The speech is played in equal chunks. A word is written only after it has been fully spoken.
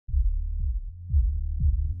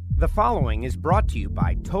The following is brought to you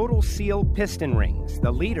by Total Seal Piston Rings,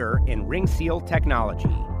 the leader in ring seal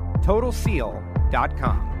technology.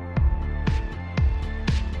 TotalSeal.com.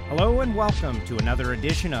 Hello and welcome to another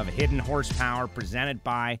edition of Hidden Horsepower presented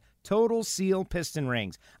by Total Seal Piston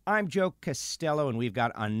Rings. I'm Joe Costello, and we've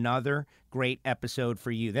got another great episode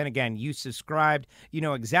for you. Then again, you subscribed, you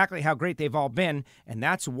know exactly how great they've all been, and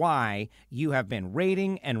that's why you have been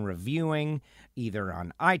rating and reviewing either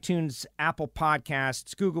on iTunes, Apple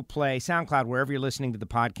Podcasts, Google Play, SoundCloud, wherever you're listening to the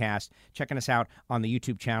podcast, checking us out on the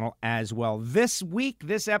YouTube channel as well. This week,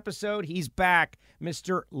 this episode, he's back,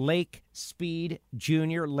 Mr. Lake Speed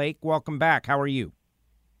Jr. Lake, welcome back. How are you?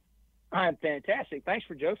 I'm fantastic. Thanks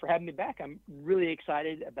Joe for having me back. I'm really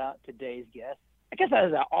excited about today's guest. I guess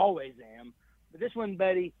as I always am, but this one,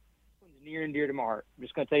 buddy, one's near and dear to my heart. I'm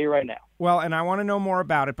just going to tell you right now. Well, and I want to know more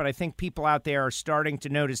about it, but I think people out there are starting to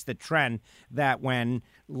notice the trend that when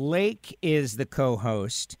Lake is the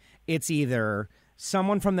co-host, it's either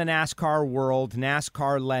someone from the NASCAR world,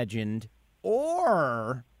 NASCAR legend,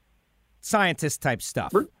 or scientist type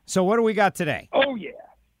stuff. So what do we got today? Oh, yeah.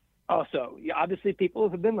 Also, obviously people who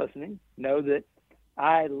have been listening know that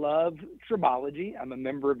I love tribology. I'm a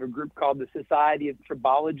member of a group called the Society of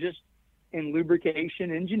Tribologists and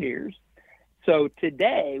Lubrication Engineers. So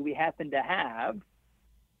today we happen to have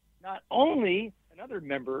not only another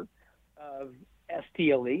member of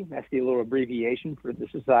STLE, that's the little abbreviation for the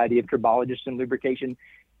Society of Tribologists and Lubrication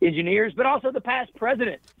Engineers, but also the past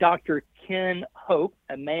president, Dr. Ken Hope,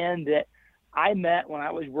 a man that I met when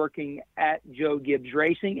I was working at Joe Gibbs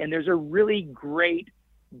Racing, and there's a really great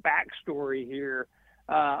backstory here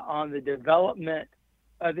on the development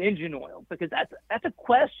of engine oil, because that's a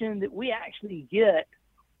question that we actually get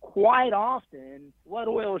quite often. What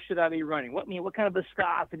oil should I be running? What kind of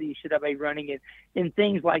viscosity should I be running, and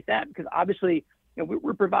things like that? Because obviously,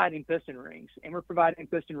 we're providing piston rings, and we're providing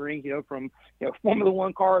piston rings, from Formula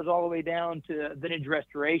One cars all the way down to vintage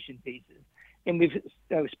restoration pieces. And we've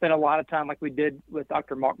spent a lot of time, like we did with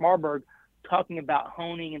Dr. Mark Marburg, talking about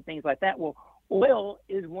honing and things like that. Well, oil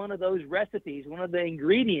is one of those recipes, one of the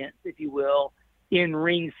ingredients, if you will, in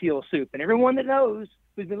ring seal soup. And everyone that knows,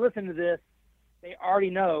 who's been listening to this, they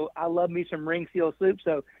already know I love me some ring seal soup.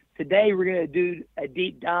 So today we're going to do a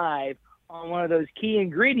deep dive on one of those key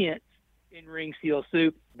ingredients in ring seal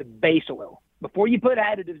soup, the base oil. Before you put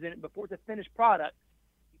additives in it, before it's a finished product,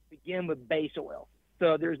 you begin with base oil.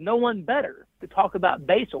 So there's no one better to talk about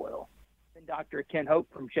base oil than Dr. Ken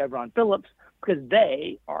Hope from Chevron Phillips, because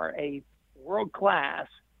they are a world-class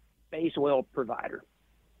base oil provider.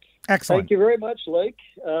 Excellent. Thank you very much, Lake.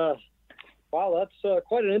 Wow, that's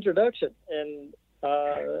quite an introduction. And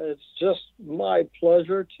it's just my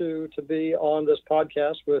pleasure to be on this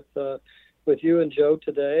podcast with you and Joe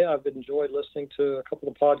today. I've enjoyed listening to a couple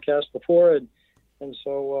of podcasts before, and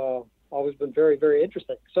so always been very, very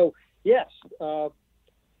interesting. So, yes,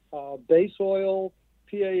 base oil,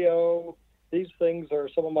 PAO, these things are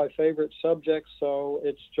some of my favorite subjects, so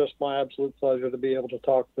it's just my absolute pleasure to be able to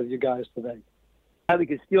talk with you guys today. We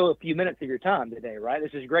could steal a few minutes of your time today, right?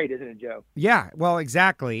 This is great, isn't it, Joe? Yeah, well,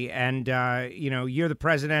 exactly. And, you're the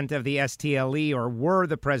president of the STLE, or were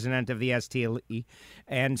the president of the STLE,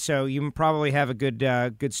 and so you probably have a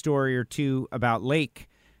good story or two about Lake,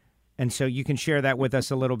 and so you can share that with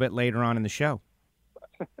us a little bit later on in the show.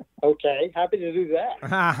 Okay, happy to do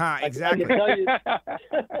that. Exactly.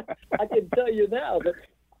 I can tell you now that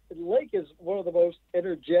Lake is one of the most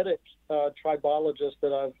energetic tribologists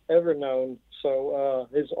that I've ever known. So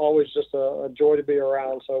it's always just a joy to be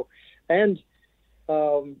around. So, and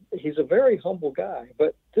he's a very humble guy,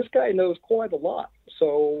 but this guy knows quite a lot.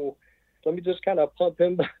 So let me just kind of pump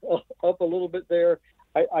him up a little bit there.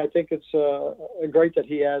 I think it's great that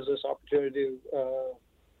he has this opportunity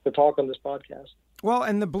to talk on this podcast. Well,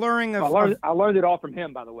 and the blurring of... I learned it all from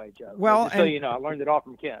him, by the way, Joe. Well, so you know, I learned it all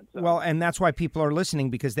from Ken. So. Well, and that's why people are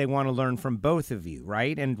listening, because they want to learn from both of you,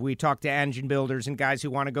 right? And we talk to engine builders and guys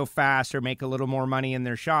who want to go fast or make a little more money in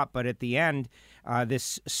their shop. But at the end,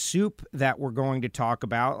 this soup that we're going to talk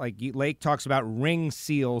about, like Lake talks about ring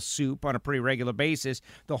seal soup on a pretty regular basis,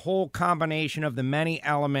 the whole combination of the many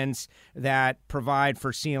elements that provide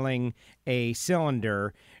for sealing a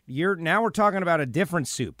cylinder. Now we're talking about a different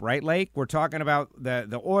soup, right, Lake? We're talking about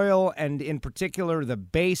the oil, and in particular the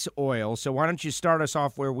base oil. So why don't you start us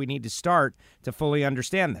off where we need to start to fully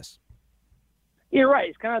understand this? You're right.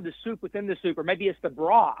 It's kind of the soup within the soup, or maybe it's the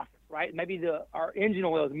broth, right? Maybe our engine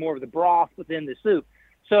oil is more of the broth within the soup.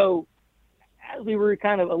 So as we were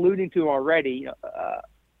kind of alluding to already,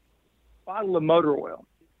 bottle of motor oil.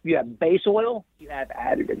 You have base oil, you have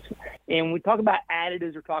additives. And when we talk about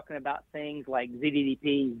additives, we're talking about things like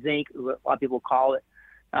ZDDP, zinc, what a lot of people call it.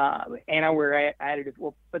 anti-wear additives.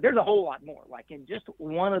 Well, but there's a whole lot more. Like in just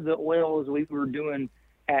one of the oils we were doing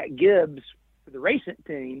at Gibbs for the racing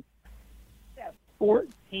team, we have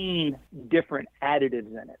 14 different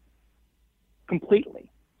additives in it,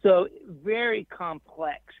 completely. So very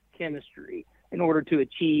complex chemistry in order to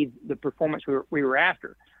achieve the performance we were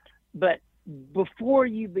after. But before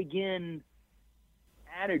you begin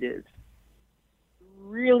additives, you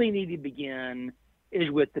really need to begin is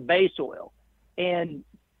with the base oil. And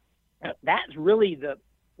that's really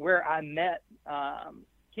where I met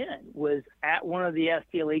Ken, was at one of the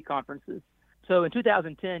STLE conferences. So in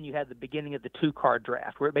 2010, you had the beginning of the 2-car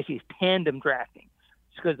draft, where it basically is tandem drafting,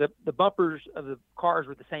 because the bumpers of the cars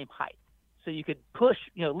were the same height. So you could push,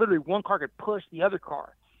 literally one car could push the other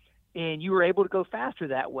car, and you were able to go faster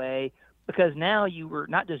that way because now you were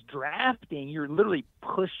not just drafting, you're literally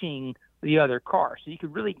pushing the other car. So you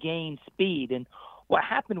could really gain speed. And what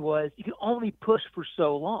happened was you could only push for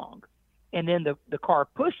so long. And then the car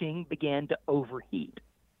pushing began to overheat.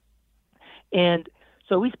 And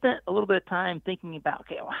so we spent a little bit of time thinking about,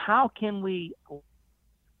 okay, well, how can we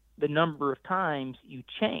the number of times you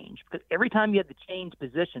change? Because every time you had to change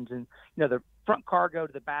positions, and the front car go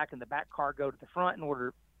to the back and the back car go to the front in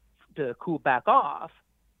order to cool back off,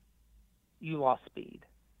 you lost speed.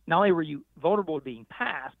 Not only were you vulnerable to being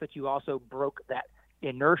passed, but you also broke that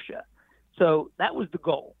inertia. So that was the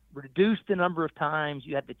goal: reduce the number of times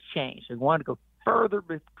you had to change. So you wanted to go further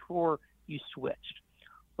before you switched.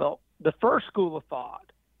 Well, the first school of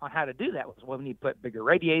thought on how to do that was, well, we need to put bigger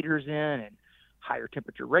radiators in and higher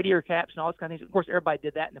temperature radiator caps and all those kind of things. Of course, everybody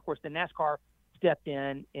did that. And of course, the NASCAR stepped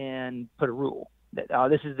in and put a rule that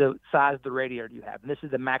this is the size of the radiator you have, and this is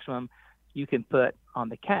the maximum you can put on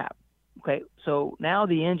the cap. Okay, so now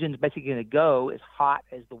the engine's basically going to go as hot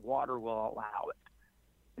as the water will allow it.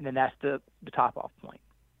 And then that's the top off point.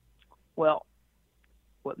 Well,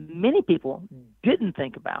 what many people didn't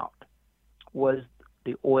think about was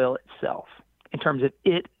the oil itself in terms of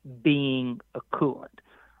it being a coolant,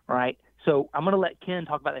 right? So I'm going to let Ken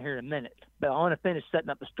talk about that here in a minute, but I want to finish setting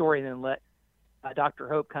up the story and then let Dr.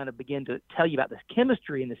 Hope kind of begin to tell you about this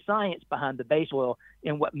chemistry and the science behind the base oil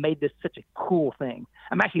and what made this such a cool thing.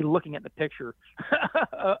 I'm actually looking at the picture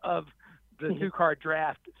of the 2-car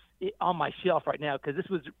draft on my shelf right now because this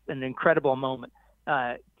was an incredible moment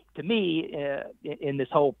to me in this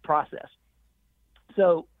whole process.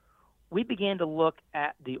 So we began to look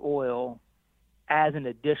at the oil as an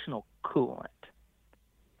additional coolant.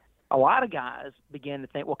 A lot of guys began to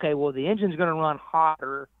think, okay, well, the engine's going to run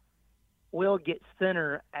hotter. Oil gets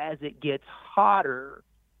thinner as it gets hotter.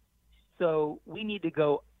 So we need to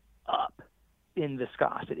go up in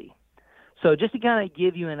viscosity. So just to kind of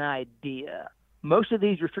give you an idea, most of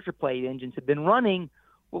these restrictor plate engines have been running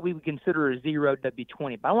what we would consider a 0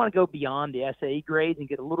 W20. But I want to go beyond the SAE grades and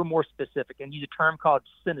get a little more specific and use a term called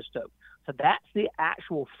centistoke. So that's the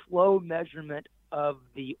actual flow measurement of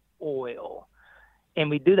the oil. And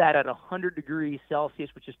we do that at 100 degrees Celsius,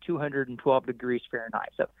 which is 212 degrees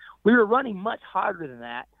Fahrenheit. So we were running much hotter than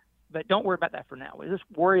that, but don't worry about that for now. We just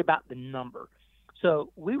worry about the number.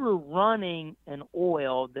 So we were running an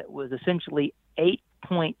oil that was essentially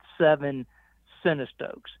 8.7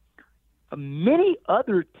 centistokes. Many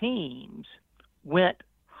other teams went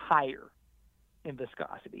higher in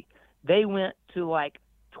viscosity. They went to like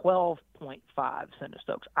 12.5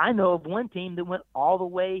 centistokes. I know of one team that went all the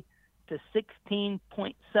way to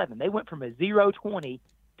 16.7. They went from a 0.20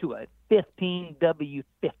 to a 15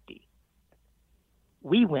 W50.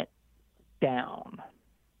 We went down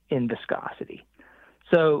in viscosity.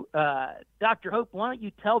 So, Dr. Hope, why don't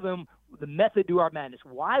you tell them the method to our madness?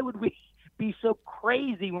 Why would we be so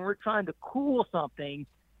crazy when we're trying to cool something?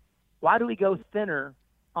 Why do we go thinner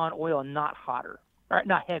on oil and not hotter, or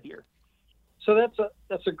not heavier? So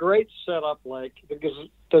that's a great setup, Lake, because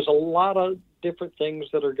there's a lot of different things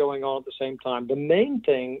that are going on at the same time. The main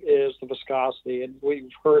thing is the viscosity, and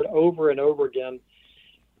we've heard over and over again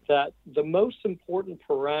that the most important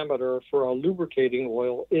parameter for a lubricating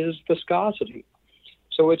oil is viscosity.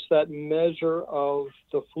 So it's that measure of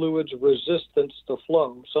the fluid's resistance to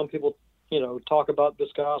flow. Some people, talk about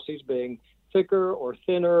viscosities being thicker or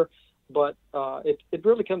thinner, but it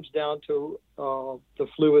really comes down to the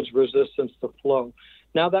fluid's resistance to flow.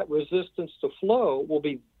 Now, that resistance to flow will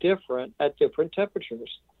be different at different temperatures.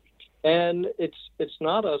 And it's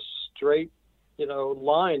not a straight,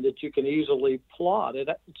 line that you can easily plot. It's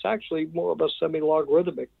actually more of a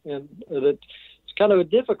semi-logarithmic, and it's kind of a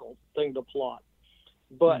difficult thing to plot.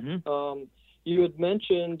 But you had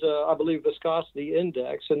mentioned, I believe, viscosity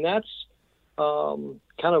index, and that's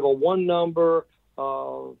kind of a one number,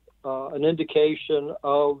 an indication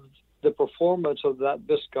of the performance of that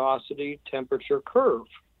viscosity temperature curve.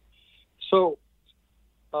 So,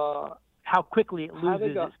 how quickly it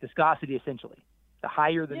loses its viscosity, essentially. The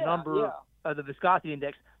higher the number of the viscosity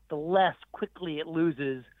index, the less quickly it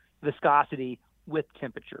loses viscosity with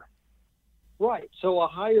temperature. Right. So a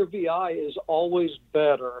higher VI is always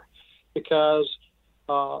better because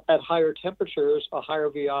at higher temperatures, a higher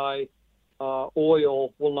VI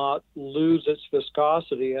oil will not lose its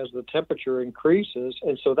viscosity as the temperature increases.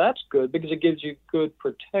 And so that's good because it gives you good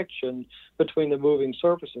protection between the moving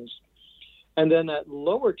surfaces. And then at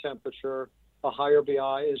lower temperature, a higher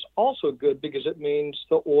VI is also good because it means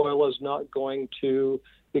the oil is not going to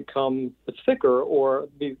become thicker or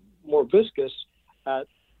be more viscous at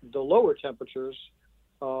the lower temperatures.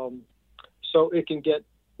 So it can get,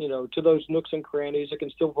 to those nooks and crannies. It can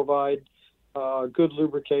still provide good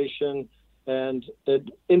lubrication. And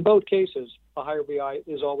in both cases, a higher VI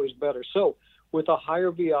is always better. So with a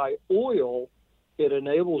higher VI oil, it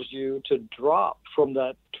enables you to drop from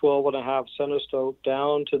that 12.5 centistoke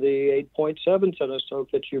down to the 8.7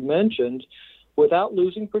 centistoke that you mentioned without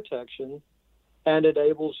losing protection, and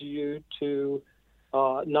enables you to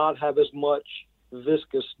not have as much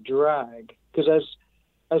viscous drag. Because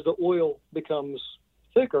as the oil becomes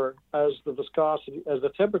thicker, as the viscosity, as the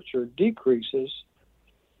temperature decreases,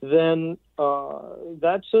 then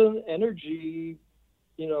that's an energy,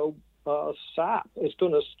 sap. It's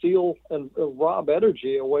going to steal and rob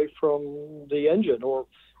energy away from the engine or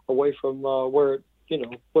away from where,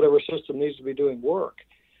 whatever system needs to be doing work.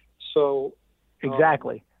 So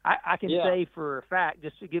exactly. I can say for a fact,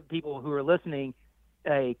 just to give people who are listening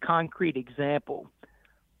a concrete example,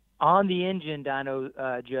 on the engine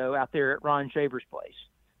dyno, Joe, out there at Ron Shaver's place,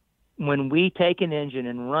 when we take an engine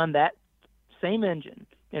and run that same engine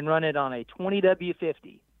and run it on a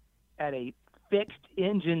 20W50 at a fixed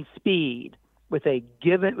engine speed with a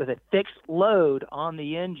fixed load on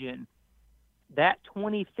the engine, that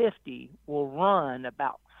 2050 will run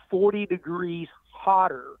about 40 degrees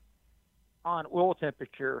hotter on oil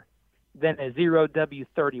temperature than a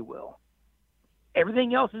 0W30 will.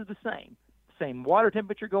 Everything else is the same. Same water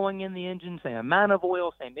temperature going in the engine, same amount of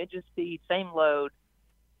oil, same engine speed, same load.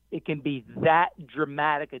 It can be that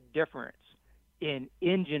dramatic a difference in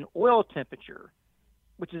engine oil temperature,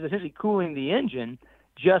 which is essentially cooling the engine,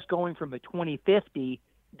 just going from a 2050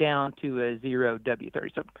 down to a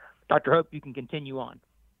 0W30. So, Dr. Hope, you can continue on.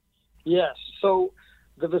 Yes. So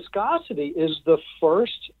the viscosity is the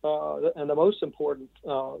first and the most important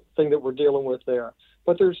thing that we're dealing with there.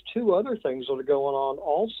 But there's two other things that are going on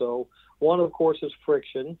also. One, of course, is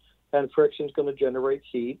friction, and friction is going to generate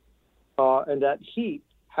heat, and that heat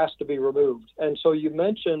has to be removed. And so you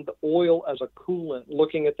mentioned oil as a coolant,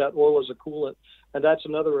 looking at that oil as a coolant, and that's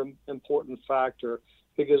another important factor,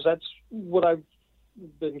 because that's what I've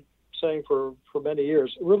been saying for many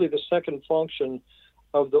years. Really, the second function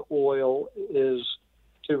of the oil is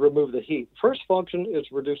to remove the heat. First function is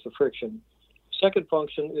to reduce the friction. Second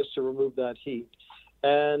function is to remove that heat.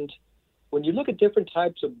 And when you look at different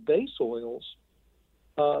types of base oils,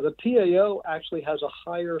 the PAO actually has a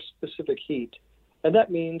higher specific heat. And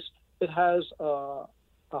that means it has a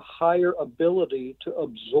higher ability to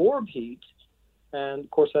absorb heat. And,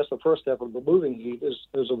 of course, that's the first step of removing heat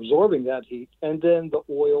is absorbing that heat. And then the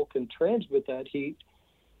oil can transmit that heat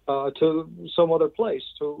to some other place,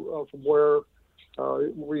 from where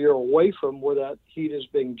you're away from where that heat is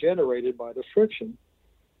being generated by the friction.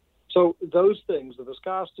 So those things, the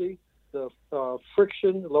viscosity, the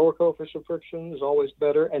friction, the lower coefficient friction is always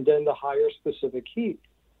better, and then the higher specific heat.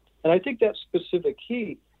 And I think that specific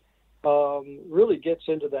heat really gets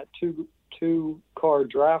into that two-car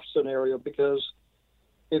draft scenario, because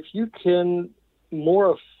if you can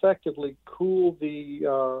more effectively cool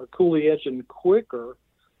the engine quicker,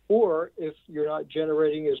 or if you're not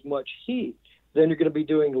generating as much heat, then you're going to be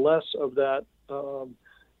doing less of that,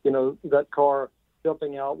 that car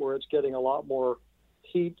jumping out where it's getting a lot more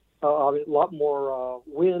heat, a lot more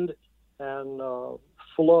wind and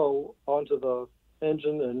flow onto the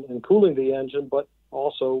engine and cooling the engine, but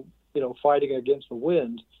also, fighting against the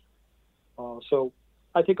wind. So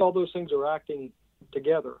I think all those things are acting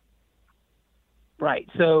together. Right.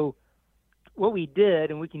 So what we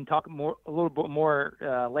did, and we can talk a little bit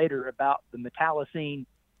more later about the metallocene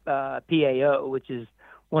PAO, which is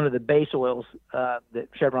one of the base oils that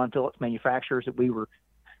Chevron Phillips manufactures, that we were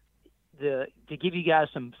to give you guys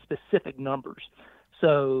some specific numbers.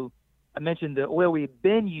 So I mentioned the oil we've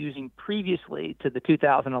been using previously to the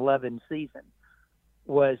 2011 season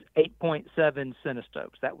was 8.7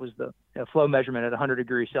 centistokes. That was the flow measurement at 100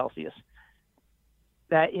 degrees Celsius.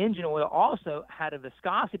 That engine oil also had a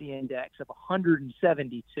viscosity index of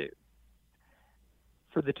 172.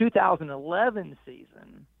 for the 2011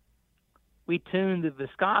 season, we tuned the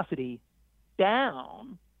viscosity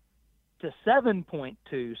down to 7.2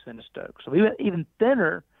 centistokes. So we went even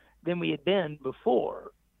thinner than we had been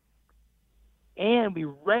before. And we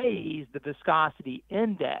raised the viscosity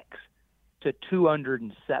index to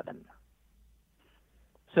 207.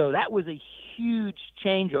 So that was a huge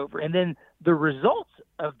changeover. And then the results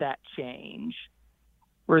of that change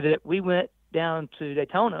were that we went down to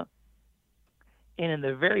Daytona, and in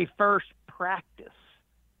the very first practice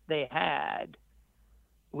they had,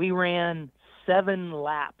 we ran 7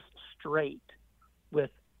 laps straight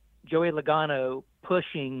with Joey Logano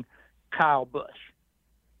pushing Kyle Busch.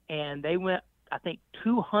 And they went, I think,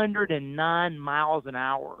 209 miles an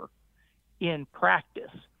hour in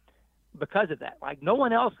practice because of that. Like, no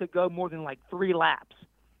one else could go more than like 3 laps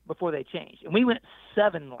before they changed. And we went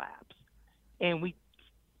 7 laps, and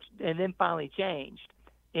then finally changed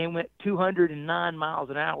and went 209 miles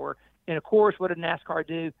an hour. And of course, what did NASCAR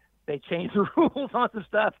do? They changed the rules on some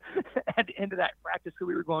stuff at the end of that practice because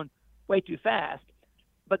we were going way too fast.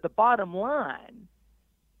 But the bottom line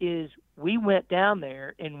is we went down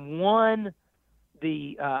there and won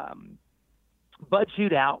the Bud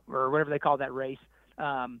Shootout, or whatever they call that race,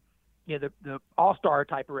 the all-star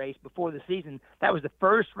type of race before the season. That was the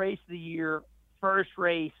first race of the year, first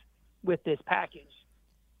race with this package.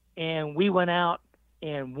 And we went out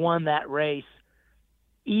and won that race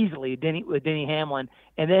easily with Denny Hamlin,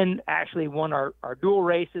 and then actually won our dual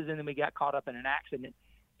races, and then we got caught up in an accident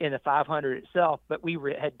in the 500 itself. But we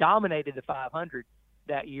had dominated the 500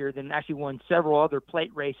 that year, then actually won several other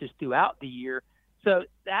plate races throughout the year. So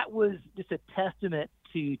that was just a testament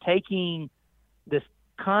to taking this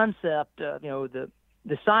concept of,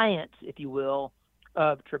 the science, if you will,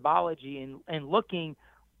 of tribology and looking,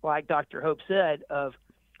 like Dr. Hope said, of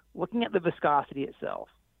looking at the viscosity itself,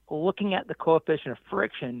 looking at the coefficient of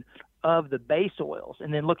friction of the base oils,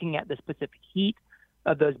 and then looking at the specific heat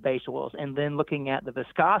of those base oils, and then looking at the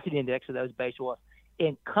viscosity index of those base oils,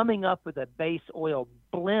 and coming up with a base oil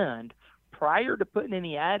blend prior to putting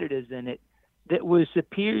any additives in it that was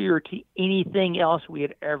superior to anything else we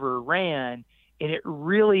had ever ran. And it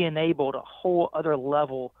really enabled a whole other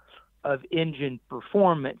level of engine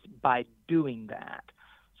performance by doing that.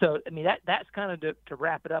 So, I mean, that's kind of to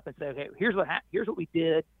wrap it up and say, okay, here's what we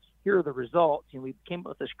did. Here are the results. We came up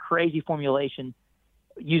with this crazy formulation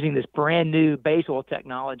using this brand new base oil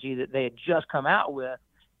technology that they had just come out with.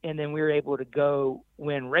 And then we were able to go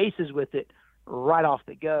win races with it right off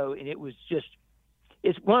the go. And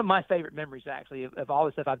it's one of my favorite memories, actually, of all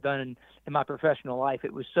the stuff I've done in my professional life.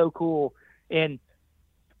 It was so cool. And,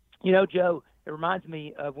 Joe, it reminds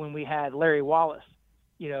me of when we had Larry Wallace,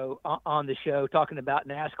 on the show talking about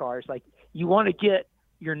NASCAR. It's like, you want to get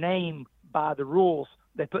your name by the rules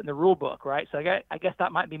they put in the rule book, right? So I guess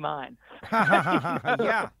that might be mine.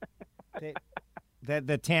 Yeah.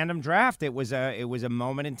 The tandem draft, it was a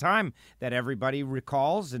moment in time that everybody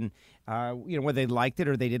recalls, and whether they liked it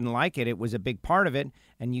or they didn't like it, it was a big part of it,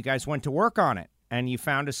 and you guys went to work on it, and you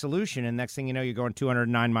found a solution, and next thing you know, you're going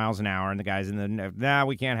 209 miles an hour, and the guys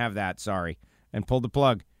we can't have that, sorry, and pulled the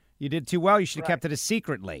plug. You did too well. You should have kept it a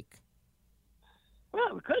secret, Lake.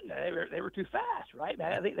 Well, we couldn't. They were too fast, right?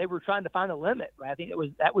 I think they were trying to find a limit, right? I think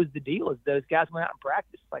that was the deal. Is those guys went out and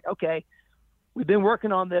practiced, like, okay, we've been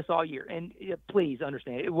working on this all year, and please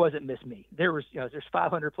understand, it wasn't Miss Me. There was, there's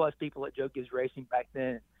 500 plus people at Joe Gibbs Racing back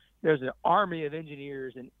then. There's an army of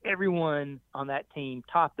engineers, and everyone on that team,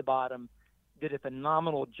 top to bottom, did a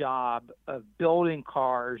phenomenal job of building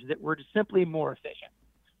cars that were just simply more efficient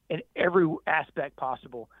in every aspect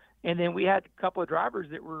possible. And then we had a couple of drivers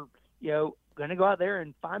that were, going to go out there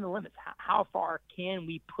and find the limits. How far can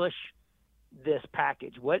we push this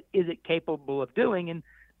package? What is it capable of doing? And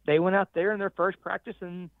they went out there in their first practice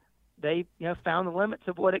and they, found the limits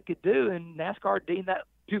of what it could do. And NASCAR deemed that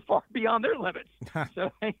too far beyond their limits.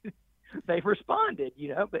 So they responded,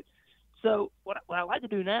 But so what I like to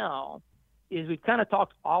do now is we've kind of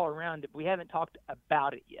talked all around it. We haven't talked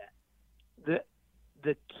about it yet.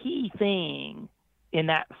 The key thing in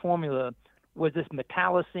that formula was this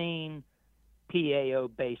metallocene PAO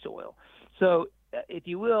base oil. So if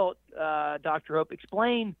you will, Dr. Hope,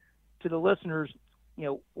 explain to the listeners,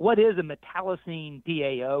 what is a metallocene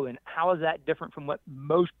PAO and how is that different from what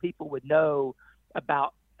most people would know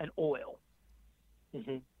about an oil?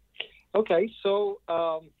 Mm-hmm. Okay, so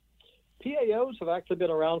PAOs have actually been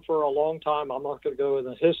around for a long time. I'm not going to go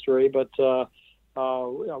into history, but for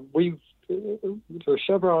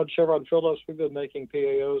Chevron Phillips, we've been making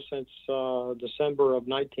PAOs since December of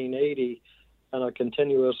 1980 and a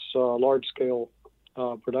continuous large-scale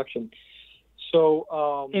production.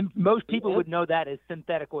 So, and most people would know that as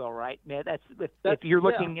synthetic oil, right? Man, if you're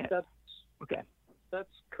looking at. Okay.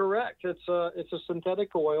 That's correct. It's a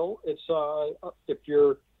synthetic oil. It's if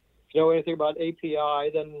you know anything about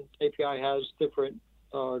API, then API has different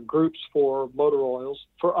groups for motor oils,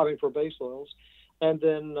 for base oils, and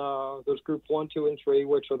then there's group 1, 2, and 3,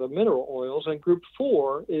 which are the mineral oils, and group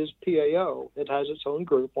 4 is PAO. It has its own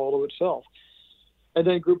group all to itself, and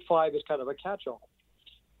then group 5 is kind of a catch-all.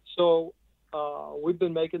 So we've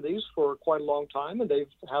been making these for quite a long time, and they've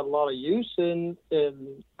had a lot of use in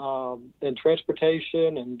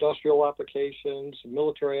transportation, industrial applications,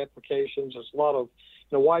 military applications. There's a lot of,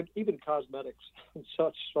 wide, even cosmetics and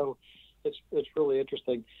such. So it's really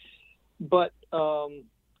interesting. But the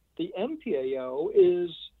MPAO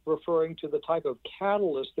is referring to the type of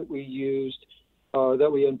catalyst that we used,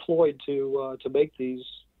 that we employed to make these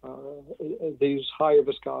higher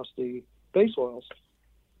viscosity base oils.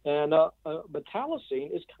 And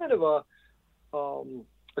metallocene is kind of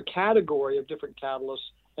a category of different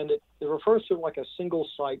catalysts, and it refers to like a single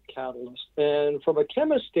site catalyst. And from a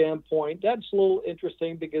chemist standpoint, that's a little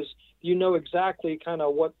interesting because you know exactly kind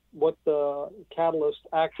of what the catalyst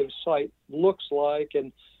active site looks like,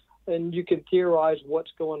 and you can theorize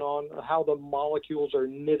what's going on, how the molecules are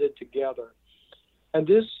knitted together. And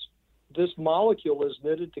this molecule is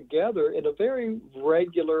knitted together in a very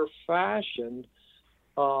regular fashion,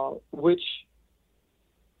 which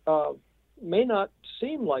may not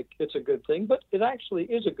seem like it's a good thing, but it actually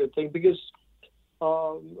is a good thing because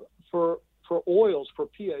for oils, for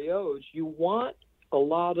PAOs, you want a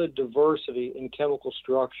lot of diversity in chemical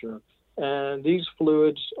structure, and these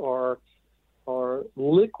fluids are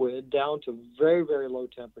liquid down to very, very low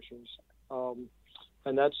temperatures,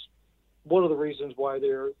 and that's one of the reasons why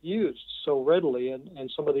they're used so readily in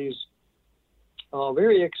some of these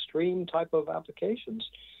very extreme type of applications.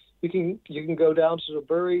 You can go down to the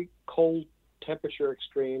very cold temperature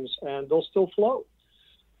extremes, and they'll still float.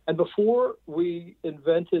 And before we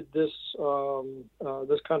invented this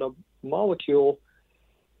kind of molecule,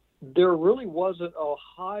 there really wasn't a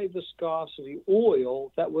high viscosity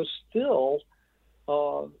oil that was still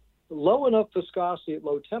low enough viscosity at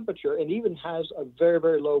low temperature and even has a very,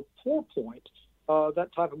 very low pour point. That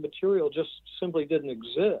type of material just simply didn't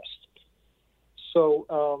exist.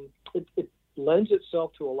 So it lends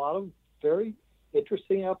itself to a lot of very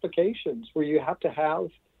interesting applications where you have to have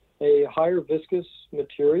a higher viscous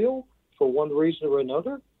material for one reason or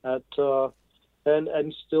another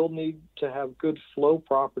and still need to have good flow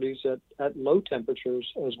properties at low temperatures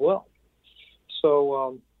as well.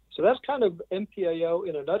 So that's kind of MPAO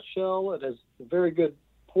in a nutshell. It has a very good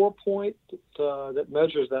pour point that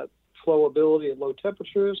measures that flowability at low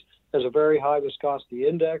temperatures, has a very high viscosity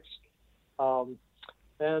index, and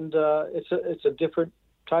it's a different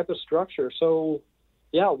type of structure. So,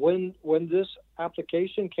 yeah, when this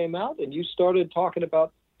application came out and you started talking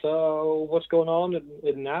about what's going on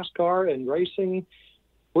in NASCAR and racing,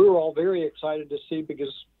 we were all very excited to see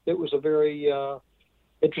because it was a very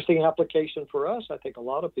interesting application for us. I think a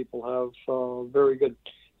lot of people have very good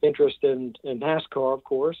interest in NASCAR, of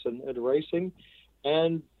course, and racing,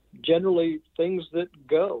 and generally things that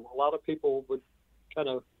go. A lot of people would kind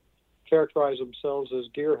of characterize themselves as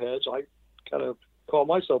gearheads. I kind of call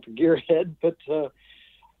myself a gearhead, but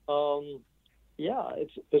yeah,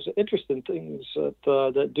 there's interesting things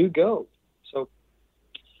that do go. So,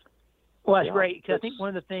 well, that's great, because I think one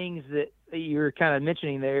of the things that you're kind of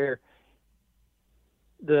mentioning there,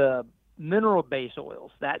 the mineral-based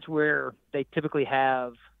oils, that's where they typically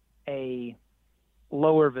have a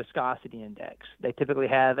lower viscosity index. They typically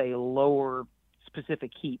have a lower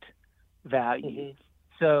specific heat value. Mm-hmm.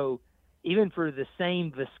 So even for the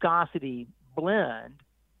same viscosity blend,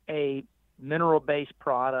 a mineral-based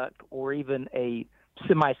product or even a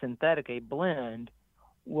semi-synthetic, a blend,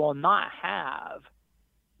 will not have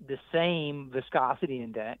the same viscosity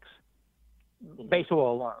index, base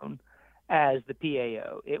oil alone, as the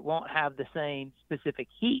PAO. It won't have the same specific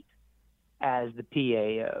heat as the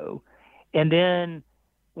PAO. And then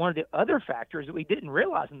one of the other factors that we didn't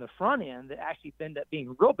realize in the front end that actually ended up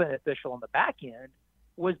being real beneficial on the back end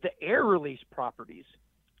was the air release properties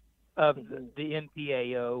of the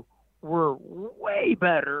MPAO were way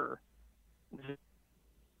better than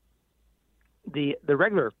the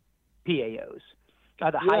regular PAOs,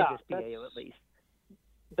 the high-vis PAO at least.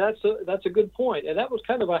 That's a good point, and that was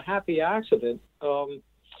kind of a happy accident.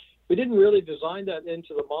 We didn't really design that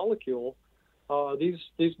into the molecule.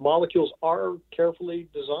 These molecules are carefully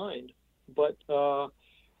designed, but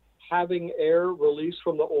having air release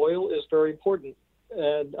from the oil is very important.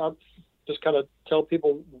 And I'll just kind of tell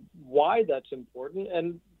people why that's important.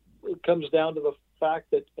 And it comes down to the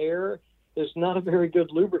fact that air is not a very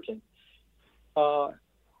good lubricant.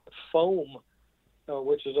 Foam,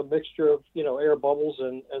 which is a mixture of air bubbles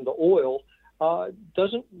and the oil,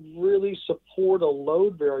 doesn't really support a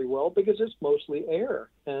load very well because it's mostly air.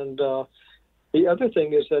 And the other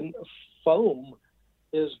thing is that foam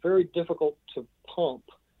is very difficult to pump.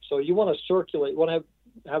 So you want to circulate,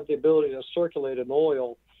 have the ability to circulate an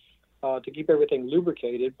oil to keep everything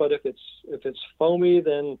lubricated. But if it's foamy,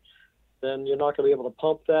 then you're not going to be able to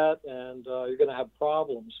pump that, and you're going to have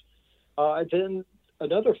problems. Then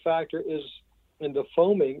another factor is in the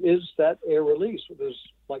foaming is that air release. There's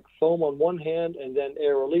like foam on one hand and then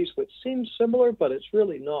air release, which seems similar, but it's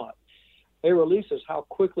really not. Air release is how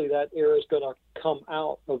quickly that air is going to come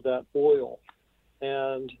out of that oil.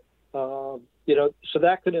 And, so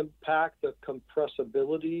that could impact the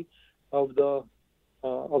compressibility of the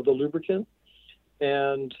lubricant.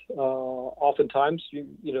 And oftentimes,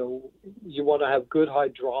 you want to have good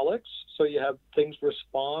hydraulics so you have things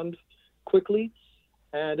respond quickly.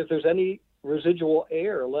 And if there's any residual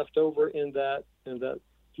air left over in that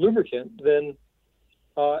lubricant, then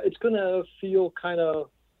it's going to feel kind of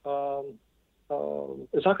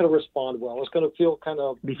it's not going to respond well. It's going to feel kind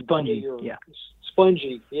of be spongy.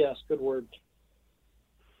 Spongy, yes, good word.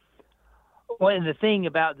 Well, and the thing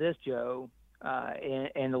about this, Joe,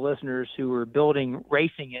 and the listeners who are building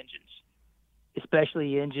racing engines,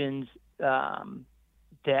 especially engines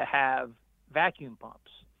that have vacuum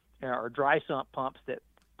pumps or dry sump pumps that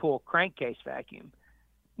pull crankcase vacuum,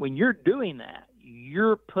 when you're doing that,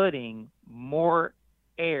 you're putting more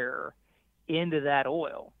air into that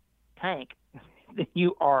oil tank than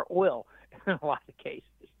you are oil in a lot of cases.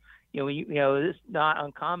 It's not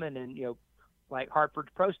uncommon in, like Hartford's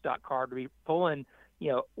Pro Stock car to be pulling,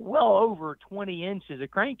 well over 20 inches of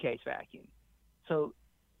crankcase vacuum. So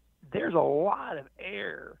there's a lot of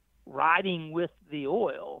air riding with the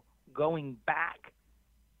oil going back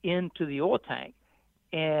into the oil tank.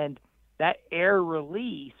 And that air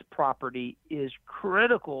release property is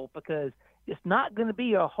critical because it's not going to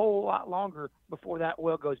be a whole lot longer before that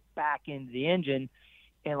oil goes back into the engine.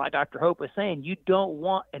 And like Dr. Hope was saying, you don't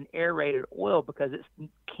want an aerated oil because it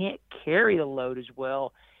can't carry the load as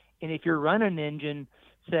well. And if you're running an engine,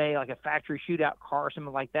 say like a factory shootout car or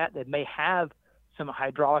something like that may have some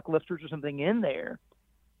hydraulic lifters or something in there,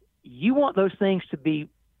 you want those things to be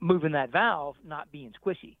moving that valve, not being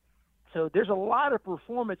squishy. So there's a lot of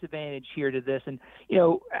performance advantage here to this. And,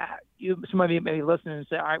 somebody may be listening and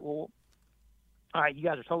say, all right, you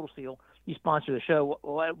guys are Total Seal. You sponsor the show.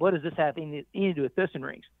 What does this have anything to do with piston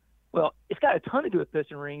rings? Well, it's got a ton to do with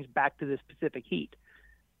piston rings back to the specific heat.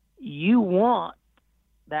 You want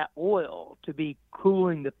that oil to be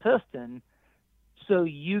cooling the piston so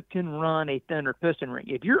you can run a thinner piston ring.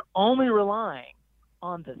 If you're only relying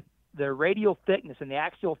on the radial thickness and the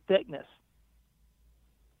axial thickness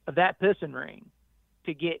of that piston ring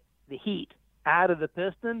to get the heat out of the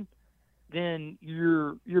piston, then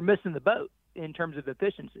you're missing the boat in terms of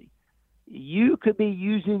efficiency. You could be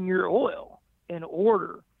using your oil in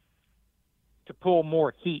order to pull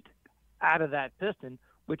more heat out of that piston,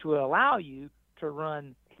 which will allow you to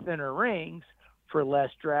run thinner rings for less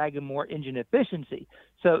drag and more engine efficiency.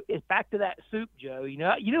 So it's back to that soup, Joe. You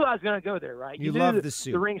knew I was going to go there, right? You love the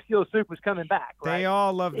soup. The Ring Seal soup was coming back, right? They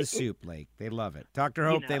all love the soup, Lake. They love it. Dr.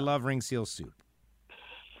 Hope, they love Ring Seal soup.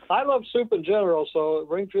 I love soup in general, so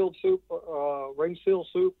Ring Seal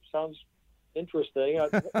soup sounds interesting.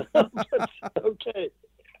 Okay.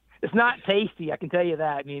 It's not tasty, I can tell you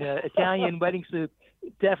that. I mean, Italian wedding soup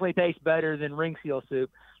definitely tastes better than Ring Seal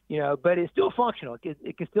soup, but it's still functional.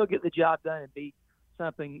 It can still get the job done and be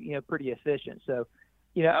something, pretty efficient. So,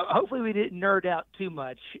 hopefully we didn't nerd out too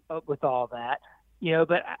much with all that,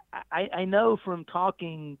 but I know from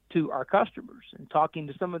talking to our customers and talking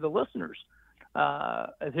to some of the listeners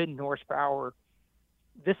of Hidden Horsepower,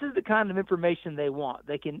 this is the kind of information they want.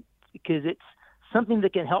 Because it's something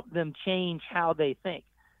that can help them change how they think.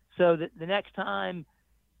 So that the next time,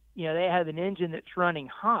 they have an engine that's running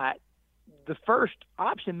hot, the first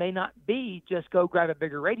option may not be just go grab a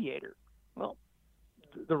bigger radiator. Well,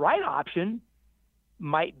 the right option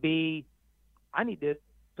might be, I need to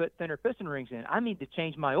put thinner piston rings in. I need to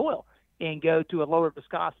change my oil and go to a lower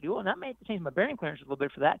viscosity oil. And I may have to change my bearing clearance a little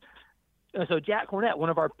bit for that. So Jack Cornett, one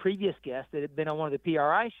of our previous guests that had been on one of the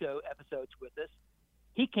PRI show episodes with us,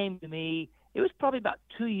 he came to me, it was probably about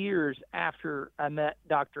 2 years after I met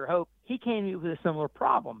Dr. Hope. He came to me with a similar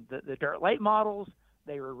problem. The dirt late models,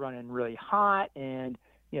 they were running really hot, and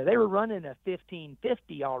they were running a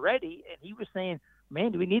 1550 already, and he was saying,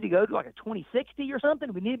 man, do we need to go to like a 2060 or something?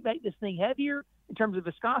 Do we need to make this thing heavier in terms of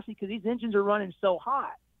viscosity because these engines are running so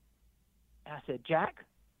hot? And I said, Jack,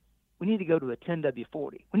 we need to go to a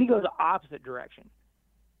 10W40. We need to go the opposite direction.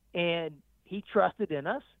 And he trusted in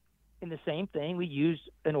us. And the same thing, we used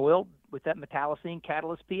an oil with that metallocene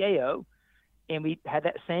catalyst PAO, and we had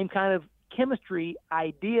that same kind of chemistry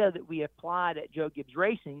idea that we applied at Joe Gibbs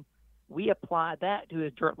Racing. We applied that to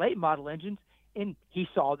his dirt late model engines, and he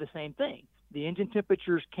saw the same thing. The engine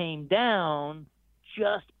temperatures came down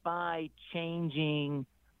just by changing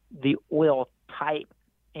the oil type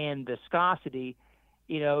and viscosity,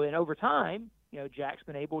 and over time, Jack's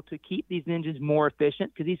been able to keep these engines more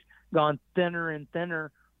efficient because he's gone thinner and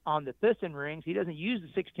thinner on the piston rings. He doesn't use the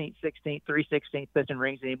 16th, 3/16 piston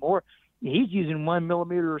rings anymore. He's using 1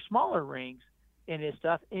 millimeter or smaller rings in his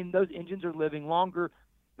stuff, and those engines are living longer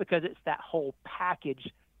because it's that whole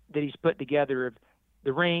package that he's put together of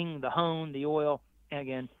the ring, the hone, the oil, and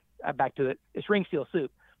again, back to it, it's ring seal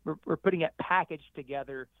soup. We're putting that package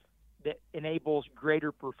together that enables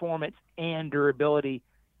greater performance and durability.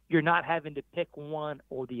 You're not having to pick one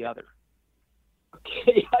or the other.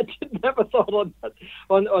 Okay, I never thought on that,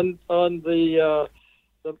 on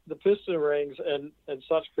the piston rings and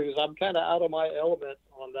such, because I'm kind of out of my element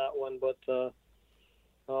on that one. But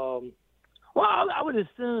well, I would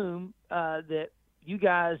assume that you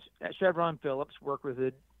guys at Chevron Phillips work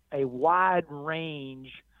with a wide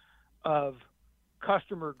range of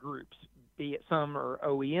customer groups, be it some are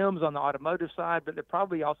OEMs on the automotive side, but there are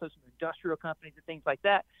probably also some industrial companies and things like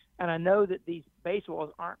that. And I know that these base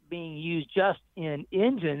oils aren't being used just in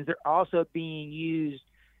engines. They're also being used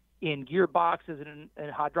in gearboxes and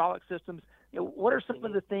hydraulic systems. What are some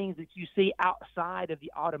of the things that you see outside of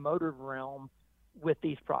the automotive realm with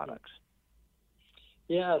these products?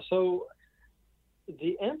 Yeah, so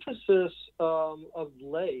the emphasis of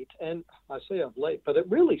late, and I say of late, but it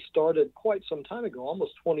really started quite some time ago,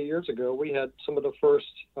 almost 20 years ago. We had some of the first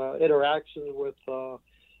interactions with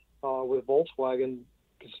Volkswagen,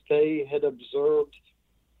 because they had observed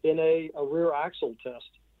in a rear axle test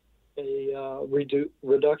a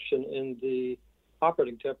reduction in the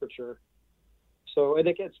operating temperature. So, and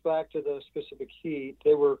it gets back to the specific heat.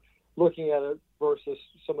 They were looking at it versus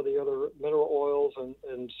some of the other mineral oils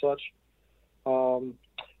and such.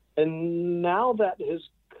 And now that has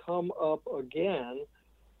come up again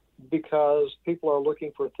because people are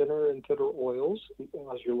looking for thinner and thinner oils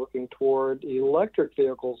as you're looking toward electric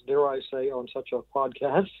vehicles, dare I say, on such a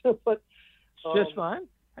podcast. But just fine.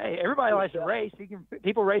 Hey, everybody likes to race.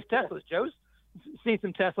 People race Teslas. Joe's seen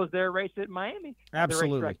some Teslas there raced at Miami.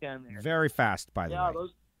 Absolutely. Down there. Very fast, by the way. Yeah,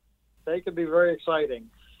 they can be very exciting.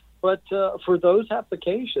 But for those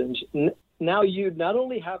applications, now you not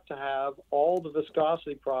only have to have all the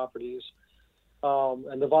viscosity properties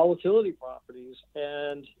and the volatility properties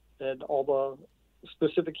and all the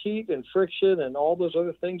specific heat and friction and all those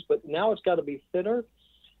other things, but now it's got to be thinner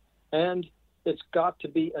and it's got to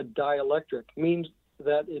be a dielectric. Means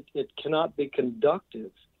that it cannot be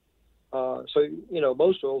conductive. So,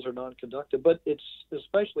 most oils are non-conductive, but it's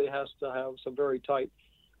especially has to have some very tight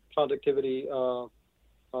conductivity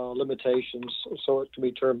limitations, so it can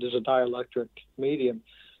be termed as a dielectric medium.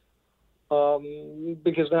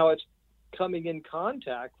 Because now it's coming in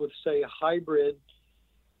contact with, say, hybrid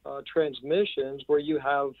transmissions where you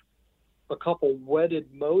have a couple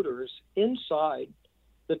wetted motors inside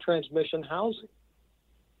the transmission housing.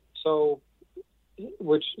 So,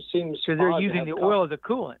 which seems because they're using the oil as a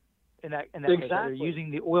coolant in that exactly. case. They're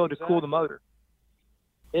using the oil to cool the motor.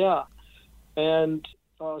 Yeah, and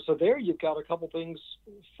so there you've got a couple things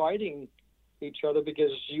fighting each other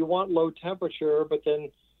because you want low temperature, but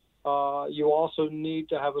then you also need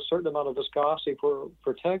to have a certain amount of viscosity for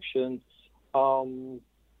protection.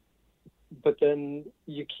 But then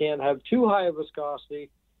you can't have too high a viscosity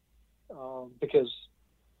because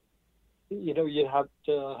you have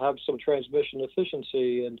to have some transmission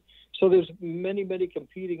efficiency. And so there's many, many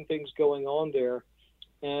competing things going on there.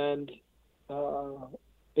 And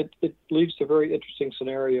it leads to very interesting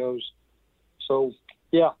scenarios. So,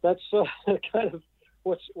 yeah, that's kind of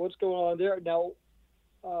what's going on there. Now,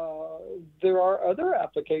 there are other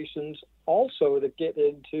applications also that get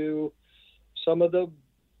into some of the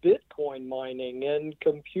Bitcoin mining and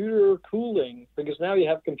computer cooling, because now you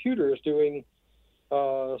have computers doing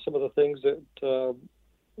some of the things that,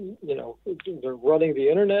 they're running the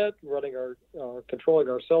internet, controlling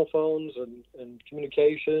our cell phones and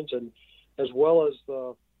communications, and as well as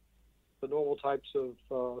the normal types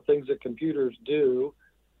of things that computers do.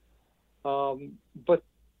 But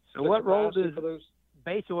so what role does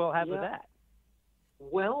base oil have with that?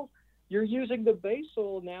 Well, you're using the base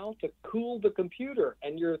oil now to cool the computer,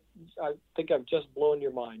 and I think I've just blown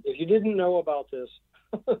your mind. If you didn't know about this,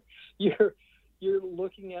 you're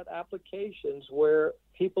looking at applications where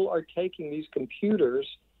people are taking these computers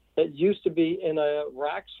that used to be in a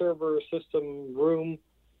rack server system room,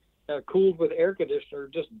 cooled with air conditioner,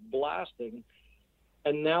 just blasting.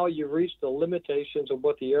 And now you've reached the limitations of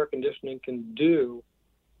what the air conditioning can do.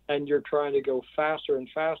 And you're trying to go faster and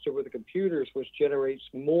faster with the computers, which generates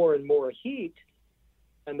more and more heat.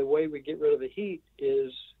 And the way we get rid of the heat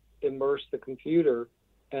is immerse the computer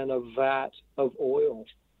in a vat of oil.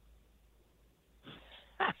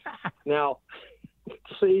 Now,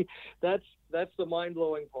 see, that's the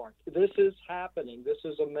mind-blowing part. This is happening. This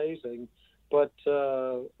is amazing, but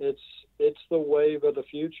it's the wave of the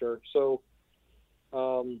future. So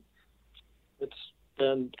it's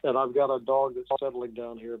and I've got a dog that's settling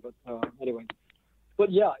down here, but anyway.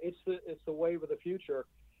 But yeah, it's the wave of the future.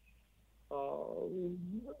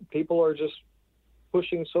 People are just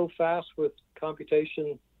pushing so fast with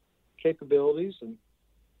computation capabilities,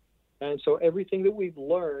 and so everything that we've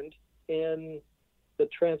learned in the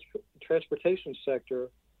transportation sector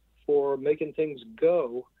for making things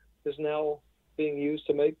go is now being used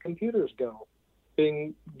to make computers go,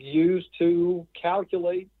 being used to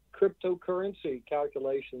calculate cryptocurrency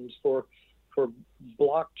calculations for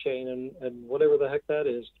blockchain and whatever the heck that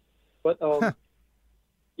is. But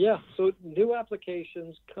yeah, so new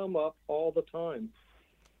applications come up all the time,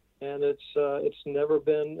 and it's never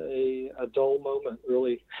been a dull moment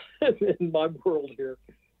really in my world here.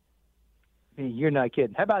 You're not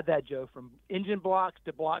kidding. How about that, Joe? From engine blocks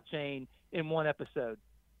to blockchain in one episode.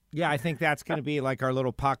 Yeah, I think that's going to be like our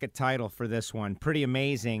little pocket title for this one. Pretty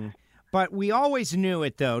amazing. But we always knew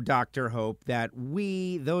it, though, Dr. Hope, that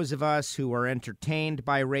we, those of us who are entertained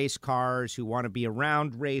by race cars, who want to be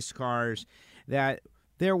around race cars, that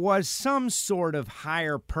there was some sort of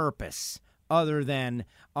higher purpose other than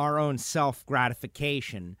our own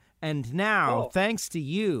self-gratification. And now, thanks to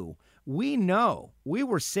you, we know we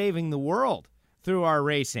were saving the world through our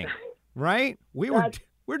racing, right? We're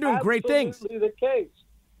doing great things. Absolutely the case.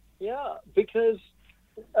 Yeah, because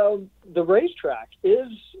the racetrack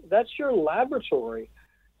that's your laboratory.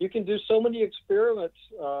 You can do so many experiments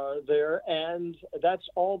there, and that's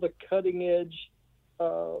all the cutting edge.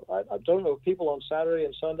 I don't know, people on Saturday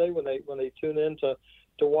and Sunday when they tune in to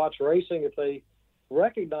watch racing, if they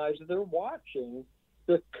recognize that they're watching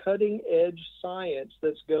the cutting edge science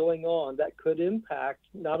that's going on that could impact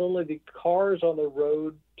not only the cars on the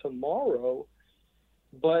road tomorrow,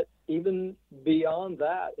 but even beyond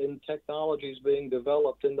that, in technologies being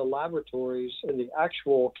developed in the laboratories, in the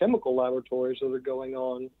actual chemical laboratories that are going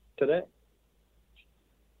on today.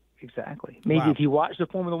 Exactly. Maybe if you watch the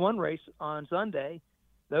Formula One race on Sunday,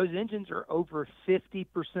 those engines are over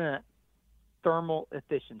 50% thermal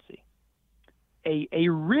efficiency. A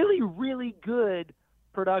really, really good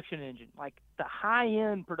production engine, like the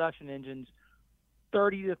high-end production engines,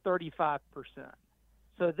 30 to 35%.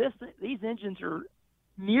 So these engines are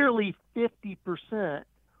nearly 50%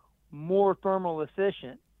 more thermal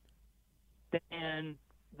efficient than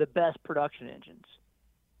the best production engines.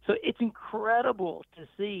 So it's incredible to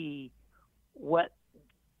see what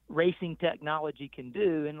racing technology can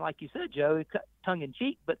do. And like you said, Joe, tongue in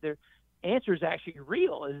cheek, but the answer is actually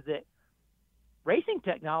real, is that racing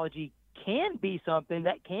technology can be something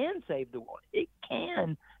that can save the world. It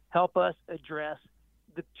can help us address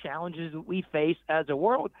the challenges that we face as a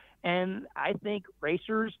world. And I think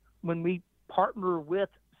racers, when we partner with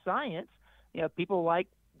science, people like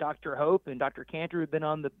Dr. Hope and Dr. Cantor, who've been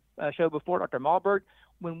on the show before, Dr. Malberg,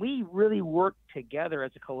 when we really work together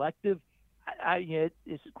as a collective,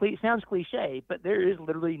 it sounds cliche, but there is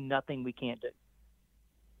literally nothing we can't do.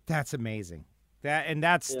 That's amazing.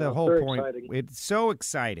 That's the whole point. Exciting. It's so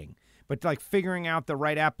exciting. But like figuring out the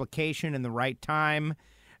right application and the right time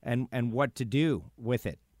and what to do with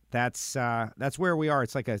it. That's where we are.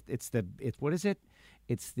 It's like what is it?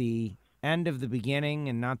 It's the end of the beginning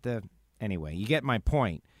and not the anyway, you get my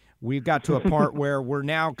point. We've got to a part where we're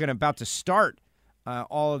now about to start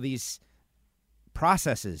all of these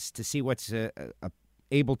processes to see what's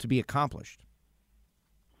able to be accomplished.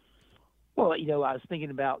 Well, I was thinking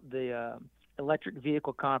about the electric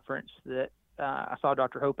vehicle conference that I saw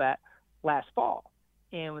Dr. Hope at last fall.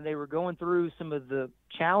 And when they were going through some of the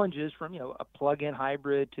challenges from, a plug-in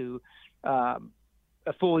hybrid to a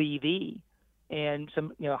full EV and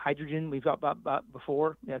some, hydrogen we've talked about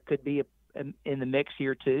before, could be in the mix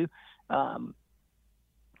here too.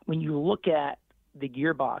 When you look at the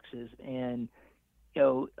gearboxes and,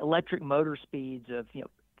 electric motor speeds of,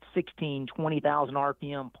 16, 20,000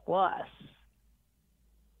 RPM plus,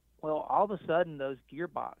 well, all of a sudden those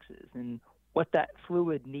gearboxes and what that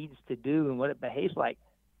fluid needs to do and what it behaves like,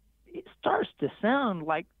 it starts to sound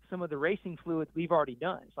like some of the racing fluids we've already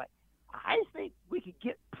done. It's like, I think we could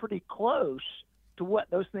get pretty close to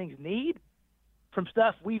what those things need from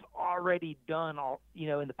stuff we've already done,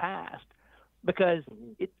 in the past, because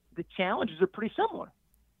the challenges are pretty similar.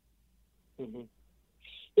 Mm-hmm.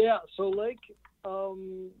 Yeah. So, Lake,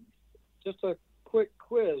 just a quick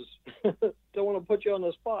quiz. Don't want to put you on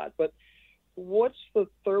the spot, but what's the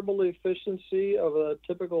thermal efficiency of a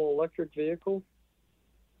typical electric vehicle?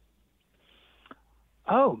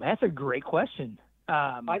 Oh, that's a great question.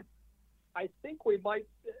 I think we might,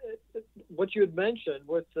 what you had mentioned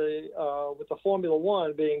with the Formula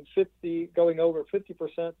One being going over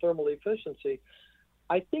 50% thermal efficiency,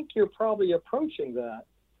 I think you're probably approaching that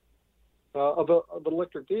of an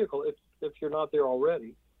electric vehicle if you're not there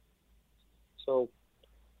already. So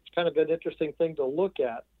it's kind of an interesting thing to look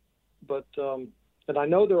at. But and I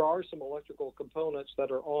know there are some electrical components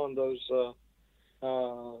that are on those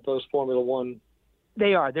Formula One.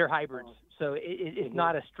 They're hybrids. So it's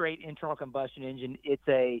not a straight internal combustion engine. It's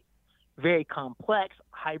a very complex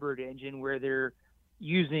hybrid engine where they're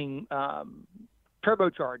using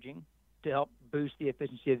turbocharging to help boost the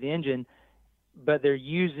efficiency of the engine, but they're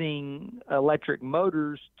using electric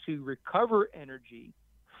motors to recover energy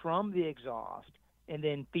from the exhaust and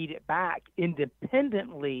then feed it back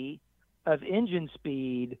independently of engine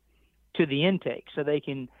speed to the intake. So they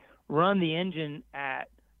can run the engine at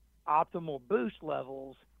optimal boost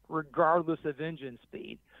levels regardless of engine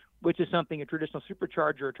speed, which is something a traditional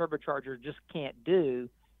supercharger or turbocharger just can't do.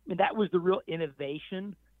 I mean, that was the real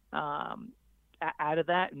innovation out of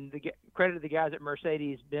that, and credit to the guys at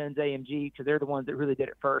Mercedes-Benz AMG, because they're the ones that really did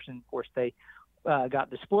it first, and of course they got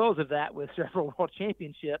the spoils of that with several world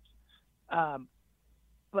championships.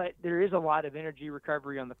 But there is a lot of energy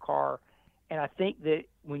recovery on the car, and I think that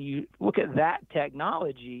when you look at that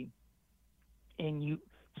technology and you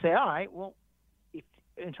say, all right, well, if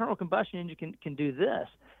internal combustion engine can do this,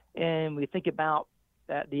 and we think about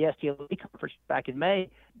the STLE conference back in May,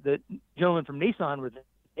 the gentleman from Nissan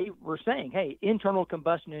they were saying, hey, internal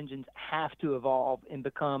combustion engines have to evolve and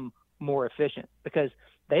become more efficient, because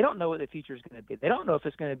they don't know what the future is going to be. They don't know if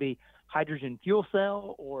it's going to be hydrogen fuel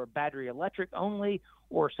cell or battery electric only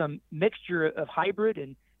or some mixture of hybrid.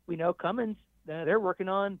 And we know Cummins, they're working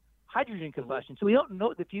on hydrogen combustion. So we don't know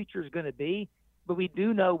what the future is going to be, but we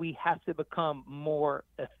do know we have to become more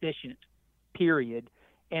efficient, period.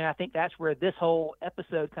 And I think that's where this whole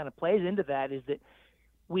episode kind of plays into that, is that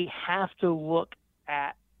we have to look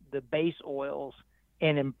at the base oils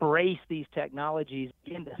and embrace these technologies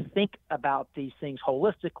and to think about these things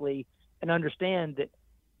holistically and understand that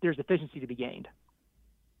there's efficiency to be gained.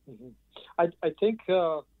 Mm-hmm. I think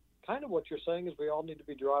kind of what you're saying is we all need to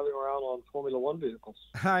be driving around on Formula One vehicles.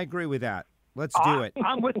 I agree with that. Let's do it.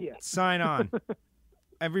 I'm with you. Sign on.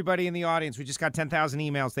 Everybody in the audience, we just got 10,000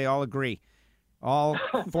 emails. They all agree. All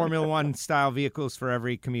Formula One style vehicles for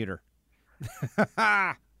every commuter.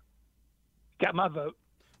 Got my vote.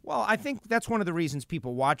 Well, I think that's one of the reasons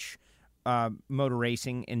people watch motor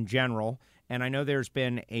racing in general. And I know there's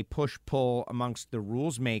been a push-pull amongst the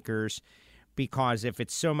rules makers, because if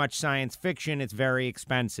it's so much science fiction, it's very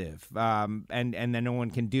expensive, and then no one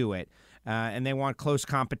can do it. And they want close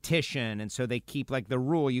competition, and so they keep like the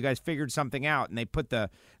rule. You guys figured something out, and they put the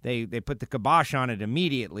kibosh on it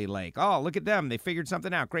immediately. Like, oh, look at them, they figured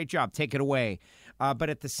something out. Great job, take it away. But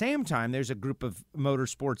at the same time, there's a group of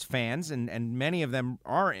motorsports fans, and many of them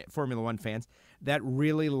are Formula One fans, that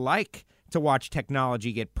really like to watch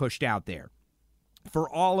technology get pushed out there for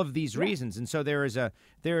all of these reasons. And so there is a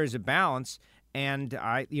balance. And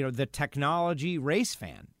the technology race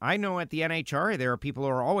fan. I know at the NHRA there are people who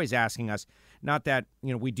are always asking us, not that,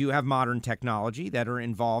 we do have modern technology that are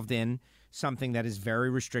involved in something that is very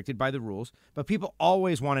restricted by the rules, but people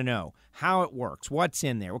always want to know how it works, what's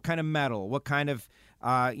in there, what kind of metal, what kind of,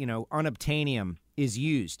 unobtainium is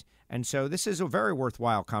used. And so this is a very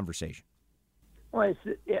worthwhile conversation. Well,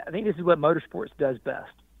 I think this is what motorsports does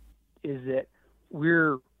best, is that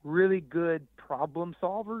we're really good problem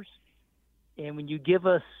solvers. And when you give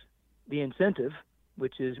us the incentive,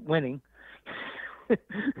 which is winning,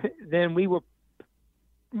 then we will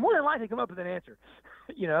more than likely come up with an answer,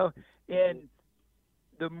 And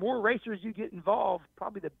the more racers you get involved,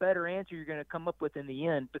 probably the better answer you're going to come up with in the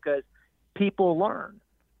end, because people learn.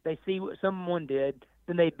 They see what someone did,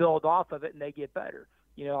 then they build off of it and they get better.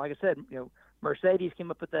 Like I said, Mercedes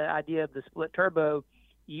came up with the idea of the split turbo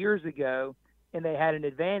years ago, and they had an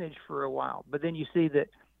advantage for a while. But then you see that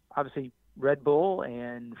obviously Red Bull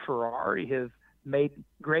and Ferrari have made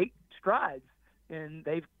great strides, and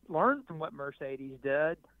they've learned from what Mercedes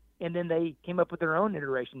did, and then they came up with their own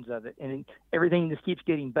iterations of it, and everything just keeps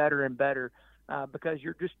getting better and better. because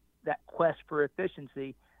you're just that quest for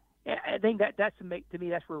efficiency. And I think to me,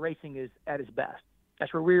 that's where racing is at its best.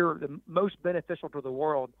 That's where we're the most beneficial to the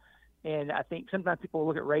world. And I think sometimes people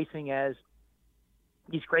look at racing as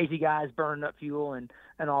these crazy guys burning up fuel and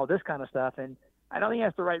all this kind of stuff. And I don't think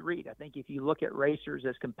that's the right read. I think if you look at racers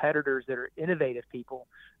as competitors that are innovative people,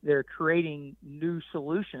 they're creating new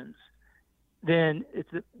solutions, then it's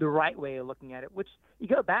the right way of looking at it. Which you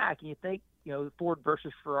go back and you think, Ford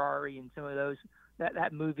versus Ferrari and some of those,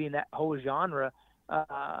 that movie and that whole genre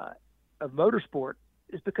of motorsport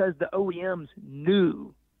is because the OEMs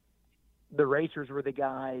knew the racers were the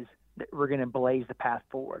guys that were going to blaze the path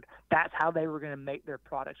forward. That's how they were going to make their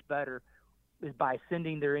products better, is by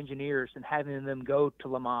sending their engineers and having them go to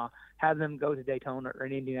Le Mans, have them go to Daytona or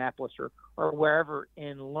in Indianapolis or wherever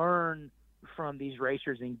and learn from these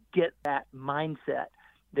racers and get that mindset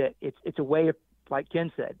that it's a way of, like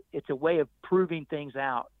Ken said, it's a way of proving things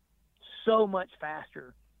out so much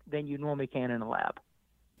faster than you normally can in a lab.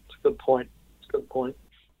 It's a good point.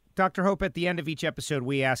 Dr. Hope, at the end of each episode,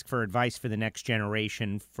 we ask for advice for the next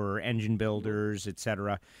generation, for engine builders,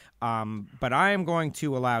 etc. But I am going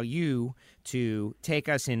to allow you to take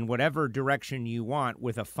us in whatever direction you want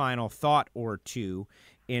with a final thought or two,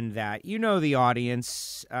 in that the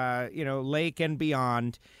audience, Lake and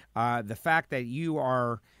beyond, the fact that you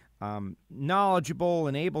are knowledgeable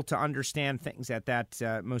and able to understand things at that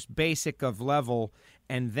most basic of level,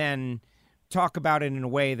 and then talk about it in a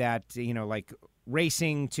way that, like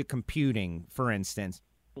racing to computing, for instance.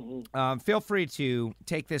 Mm-hmm. Feel free to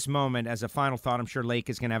take this moment as a final thought. I'm sure Lake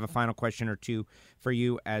is going to have a final question or two for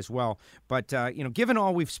you as well. But, given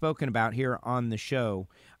all we've spoken about here on the show,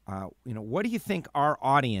 what do you think our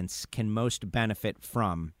audience can most benefit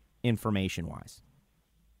from information-wise?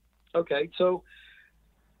 Okay, so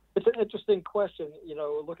it's an interesting question.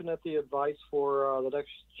 Looking at the advice for the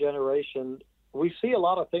next generation, we see a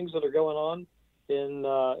lot of things that are going on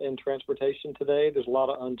in transportation today. There's a lot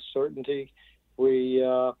of uncertainty. We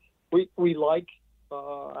like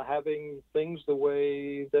having things the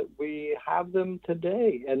way that we have them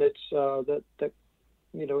today, and it's that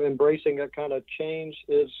embracing that kind of change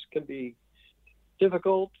can be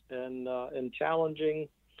difficult and challenging,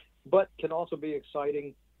 but can also be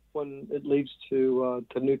exciting when it leads to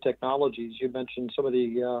new technologies. You mentioned some of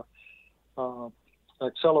the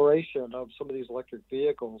acceleration of some of these electric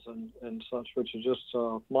vehicles and such, which is just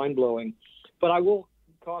mind-blowing. But I will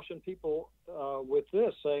caution people with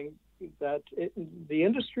this, saying that the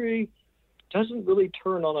industry doesn't really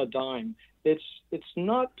turn on a dime. It's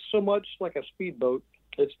not so much like a speedboat.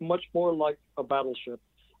 It's much more like a battleship.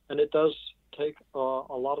 And it does take a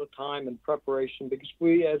lot of time and preparation, because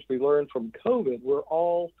as we learned from COVID, we're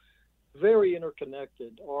all very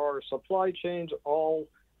interconnected. Our supply chains are all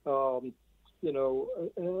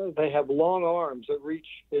they have long arms that reach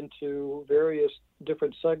into various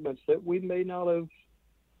different segments that we may not have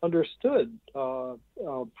understood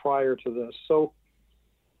prior to this. So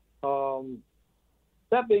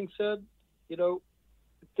that being said,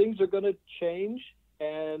 things are going to change,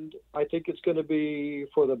 and I think it's going to be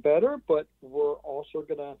for the better, but we're also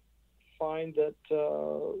going to find that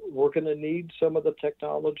we're going to need some of the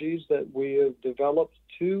technologies that we have developed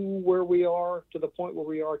to the point where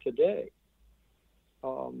we are today.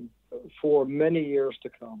 For many years to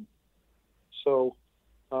come. So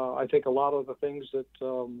I think a lot of the things that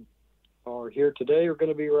are here today are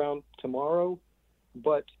going to be around tomorrow,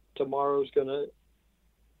 but tomorrow's going to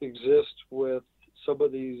exist with some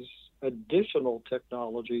of these additional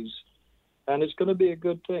technologies, and it's going to be a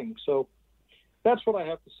good thing. So that's what I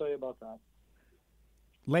have to say about that.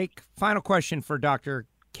 Lake, final question for Dr.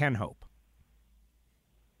 Ken Hope.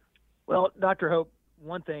 Well, Dr. Hope,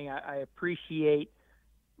 one thing I appreciate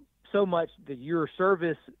so much that your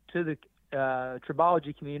service to the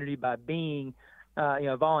tribology community by being,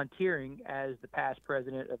 volunteering as the past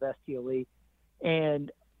president of STLE.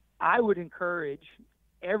 And I would encourage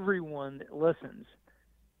everyone that listens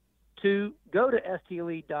to go to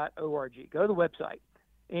stle.org, go to the website,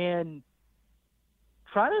 and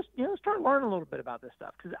try to start learning a little bit about this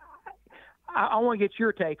stuff, because I want to get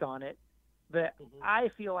your take on it. But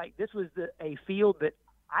I feel like this was a field that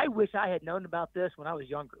I wish I had known about this when I was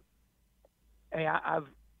younger. And I've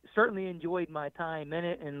certainly enjoyed my time in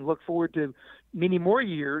it and look forward to many more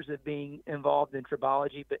years of being involved in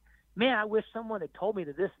tribology. But, man, I wish someone had told me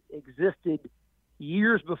that this existed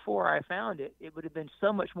years before I found it. It would have been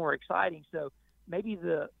so much more exciting. So maybe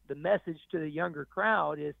the message to the younger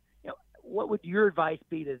crowd is, what would your advice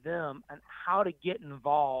be to them on how to get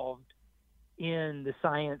involved in the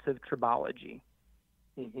science of tribology?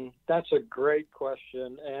 Mm-hmm. That's a great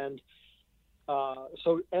question. And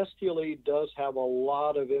So STLE does have a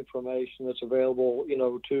lot of information that's available,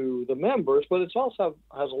 to the members, but it also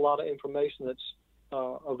has a lot of information that's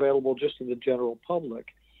available just to the general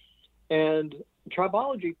public. And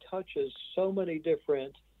tribology touches so many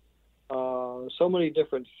different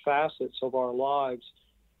facets of our lives.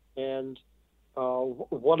 And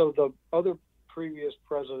one of the other previous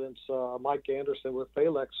presidents, Mike Anderson with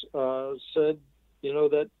Phalanx, said,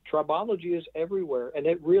 that tribology is everywhere, and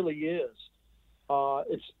it really is.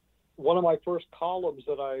 It's one of my first columns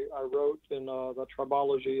that I wrote in the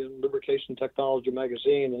Tribology and Lubrication Technology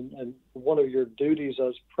magazine, and one of your duties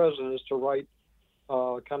as president is to write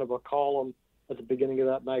kind of a column at the beginning of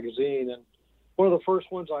that magazine. And one of the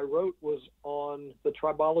first ones I wrote was on the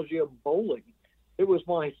tribology of bowling. It was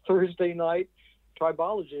my Thursday night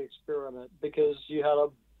tribology experiment, because you had a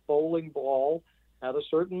bowling ball at a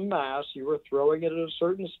certain mass, you were throwing it at a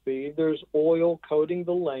certain speed, there's oil coating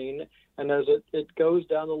the lane, and as it goes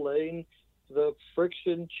down the lane, the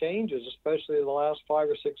friction changes, especially in the last 5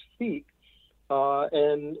 or 6 feet,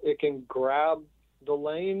 and it can grab the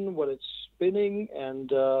lane when it's spinning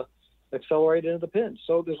and accelerate into the pin.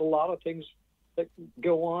 So there's a lot of things that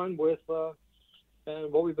go on with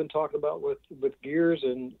and what we've been talking about with gears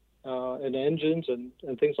and engines and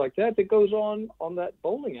things like that goes on that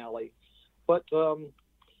bowling alley. But the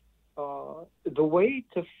way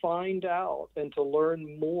to find out and to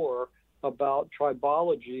learn more about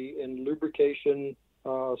tribology and lubrication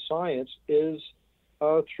science is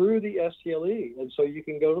through the STLE. And so you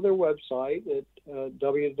can go to their website at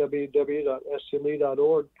www.stle.org,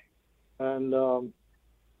 and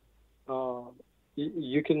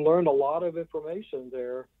you can learn a lot of information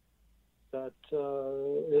there that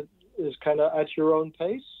it is kind of at your own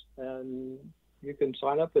pace, and you can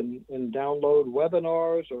sign up and download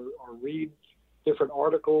webinars or read different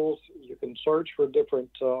articles. You can search for different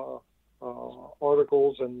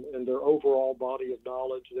articles and their overall body of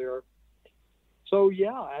knowledge there. So,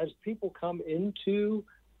 yeah, as people come into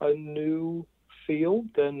a new field,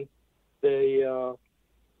 then they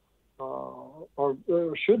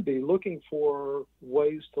should be looking for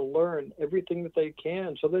ways to learn everything that they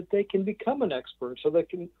can, so that they can become an expert, so they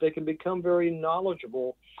can become very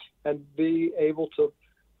knowledgeable and be able to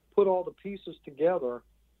put all the pieces together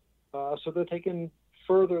so that they can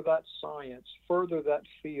further that science, further that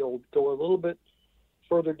field, go a little bit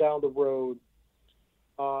further down the road,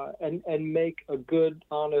 and make a good,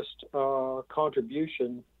 honest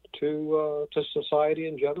contribution to society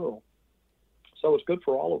in general. So it's good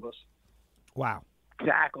for all of us. Wow.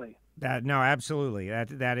 Exactly. No, absolutely.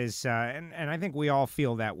 That is, and I think we all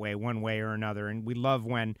feel that way one way or another. And we love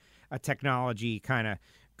when a technology kind of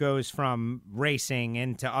goes from racing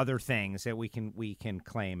into other things that we can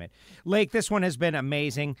claim it. Lake, this one has been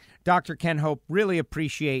amazing. Dr. Ken Hope, really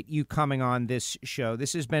appreciate you coming on this show.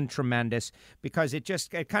 This has been tremendous because it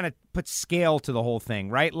kind of puts scale to the whole thing,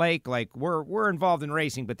 right, Lake? Like we're involved in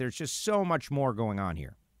racing, but there's just so much more going on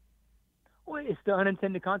here. Well, it's the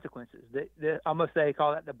unintended consequences. I must say,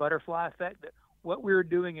 call that the butterfly effect. That what we're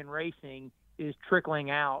doing in racing is trickling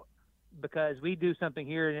out because we do something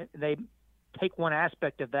here and they take one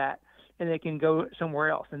aspect of that and it can go somewhere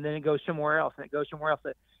else, and then it goes somewhere else, and it goes somewhere else.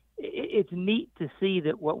 It's neat to see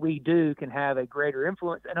that what we do can have a greater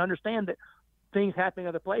influence, and understand that things happening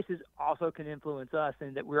other places also can influence us,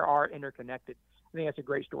 and that we are interconnected. I think that's a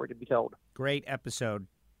great story to be told. Great episode.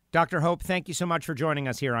 Dr. Hope, thank you so much for joining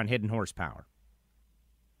us here on Hidden Horsepower.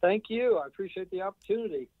 Thank you. I appreciate the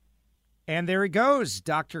opportunity. And there he goes,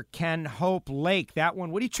 Dr. Ken Hope. Lake, that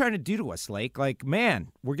one, what are you trying to do to us, Lake? Like, man,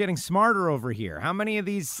 we're getting smarter over here. How many of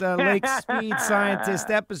these Lake Speed Scientist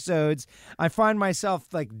episodes, I find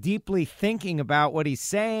myself like deeply thinking about what he's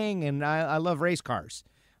saying, and I love race cars.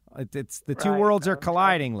 It's the two worlds are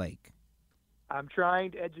colliding, Lake. I'm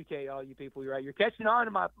trying to educate all you people. You're right. You're catching on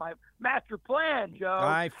to my master plan, Joe.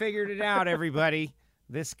 I figured it out, everybody.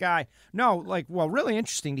 This guy. No, really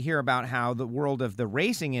interesting to hear about how the world of the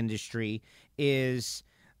racing industry is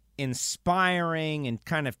inspiring and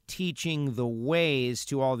kind of teaching the ways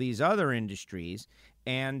to all these other industries.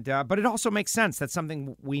 And but it also makes sense. That's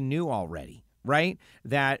something we knew already, right?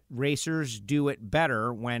 That racers do it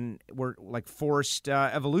better when we're like forced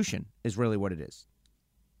evolution is really what it is.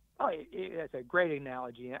 Oh, that's a great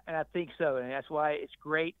analogy, and I think so, and that's why it's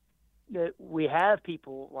great that we have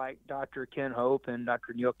people like Dr. Ken Hope and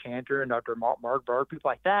Dr. Neil Cantor and Dr. Mark Berg,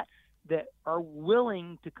 people like that are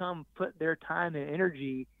willing to come put their time and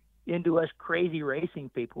energy into us crazy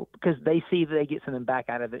racing people, because they see that they get something back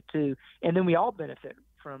out of it too, and then we all benefit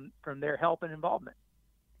from their help and involvement.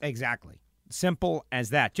 Exactly. Simple as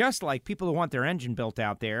that. Just like people who want their engine built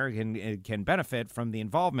out there can benefit from the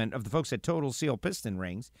involvement of the folks at Total Seal Piston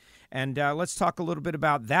Rings. And let's talk a little bit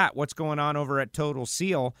about that, what's going on over at Total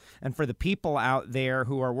Seal. And for the people out there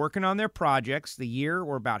who are working on their projects,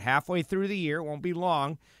 we're about halfway through the year. It won't be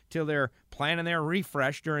long till they're planning their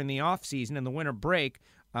refresh during the off season and the winter break.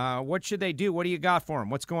 What should they do? What do you got for them?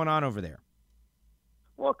 What's going on over there?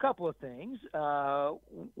 Well, a couple of things.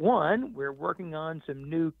 One, we're working on some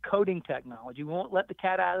new coating technology. We won't let the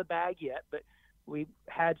cat out of the bag yet, but we've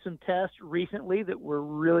had some tests recently that were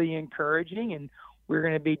really encouraging, and we're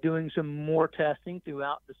going to be doing some more testing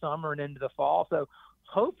throughout the summer and into the fall. So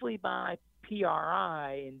hopefully by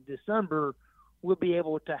PRI in December, we'll be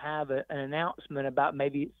able to have an announcement about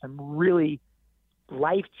maybe some really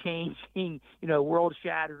life-changing,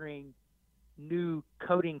 world-shattering new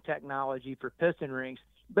coating technology for piston rings.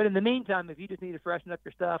 But in the meantime, if you just need to freshen up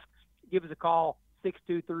your stuff, give us a call,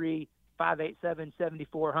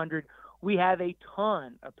 623-587-7400. We have a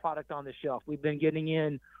ton of product on the shelf. We've been getting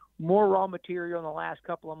in more raw material in the last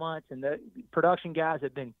couple of months, and the production guys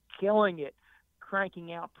have been killing it,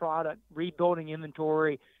 cranking out product, rebuilding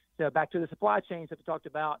inventory. So back to the supply chains that we talked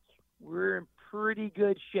about, we're in pretty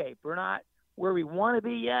good shape. We're not where we want to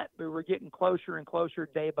be yet, but we're getting closer and closer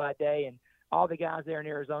day by day, and all the guys there in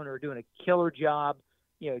Arizona are doing a killer job,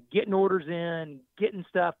 getting orders in, getting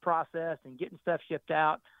stuff processed, and getting stuff shipped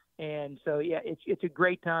out. And so, it's a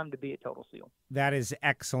great time to be at Total Seal. That is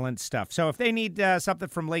excellent stuff. So if they need something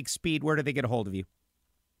from Lake Speed, where do they get a hold of you?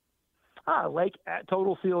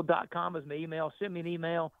 Lake@totalseal.com is my email. Send me an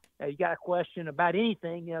email. You got a question about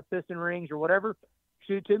anything, piston rings or whatever,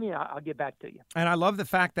 shoot it to me. I'll get back to you. And I love the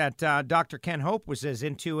fact that Dr. Ken Hope was as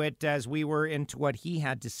into it as we were into what he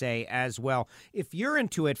had to say as well. If you're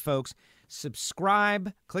into it, folks,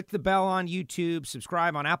 subscribe, click the bell on YouTube,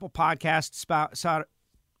 subscribe on Apple Podcasts,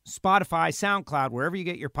 Spotify, SoundCloud, wherever you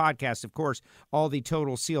get your podcasts, of course, all the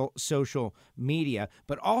Total Seal social media,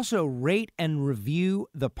 but also rate and review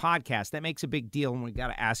the podcast. That makes a big deal, and we've got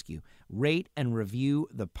to ask you, rate and review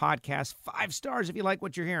the podcast. 5 stars if you like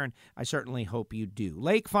what you're hearing. I certainly hope you do.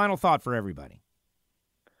 Lake, final thought for everybody.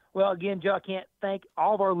 Well, again, Joe, I can't thank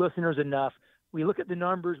all of our listeners enough. We look at the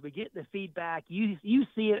numbers, we get the feedback. You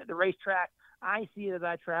see it at the racetrack. I see it as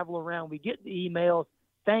I travel around. We get the emails.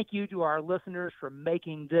 Thank you to our listeners for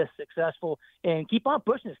making this successful, and keep on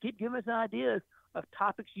pushing us. Keep giving us ideas of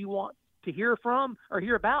topics you want to hear from or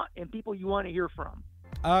hear about and people you want to hear from.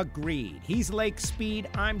 Agreed. He's Lake Speed.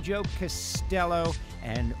 I'm Joe Costello,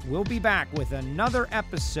 and we'll be back with another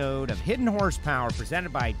episode of Hidden Horsepower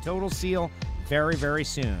presented by Total Seal very, very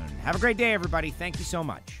soon. Have a great day, everybody. Thank you so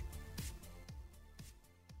much.